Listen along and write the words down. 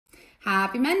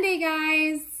Happy Monday,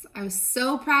 guys. I was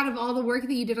so proud of all the work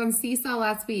that you did on Seesaw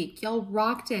last week. Y'all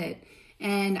rocked it.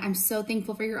 And I'm so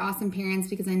thankful for your awesome parents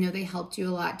because I know they helped you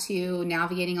a lot too,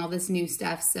 navigating all this new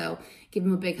stuff. So give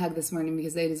them a big hug this morning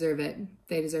because they deserve it.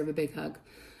 They deserve a big hug.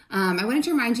 I wanted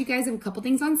to remind you guys of a couple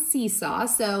things on Seesaw.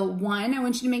 So one, I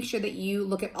want you to make sure that you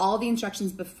look at all the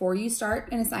instructions before you start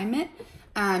an assignment.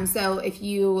 So if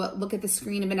you look at the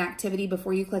screen of an activity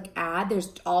before you click add,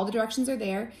 there's all the directions are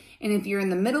there. And if you're in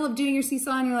the middle of doing your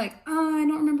Seesaw and you're like, oh, I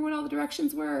don't remember what all the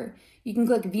directions were, you can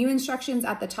click view instructions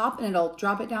at the top and it'll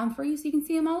drop it down for you so you can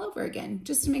see them all over again,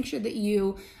 just to make sure that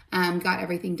you got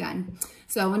everything done.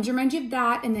 So I wanted to remind you of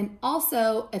that. And then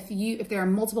also if there are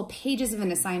multiple pages of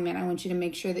an assignment, I want you to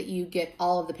make sure that you get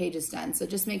all of the pages done. So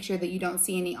just make sure that you don't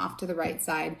see any off to the right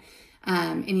side,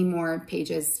 any more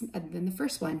pages than the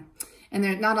first one.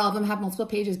 And not all of them have multiple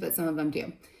pages, but some of them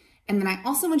do. And then I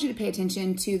also want you to pay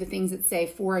attention to the things that say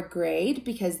for a grade,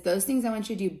 because those things I want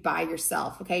you to do by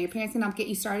yourself, okay? Your parents can help get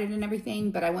you started and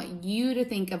everything, but I want you to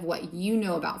think of what you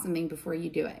know about something before you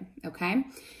do it, okay?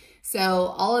 So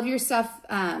all of your stuff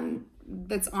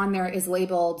that's on there is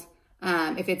labeled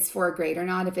if it's for a grade or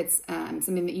not, if it's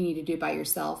something that you need to do by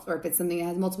yourself, or if it's something that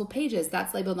has multiple pages,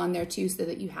 that's labeled on there too so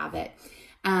that you have it.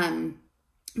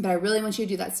 But I really want you to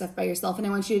do that stuff by yourself, and I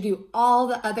want you to do all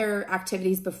the other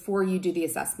activities before you do the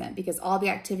assessment, because all the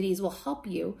activities will help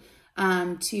you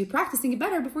to practice and get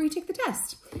better before you take the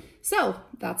test. So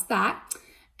that's that.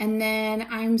 And then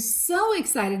I'm so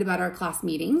excited about our class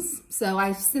meetings. So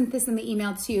I sent this in the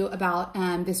email too about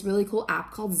this really cool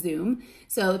app called Zoom.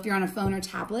 So if you're on a phone or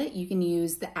tablet, you can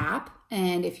use the app.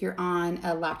 And if you're on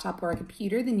a laptop or a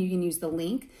computer, then you can use the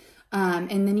link.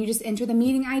 And then you just enter the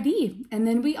meeting ID and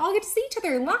then we all get to see each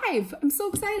other live. I'm so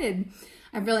excited.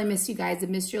 I've really missed you guys. I've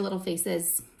missed your little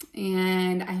faces,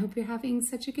 and I hope you're having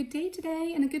such a good day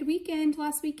today and a good weekend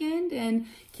last weekend, and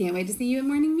can't wait to see you at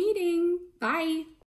morning meeting. Bye.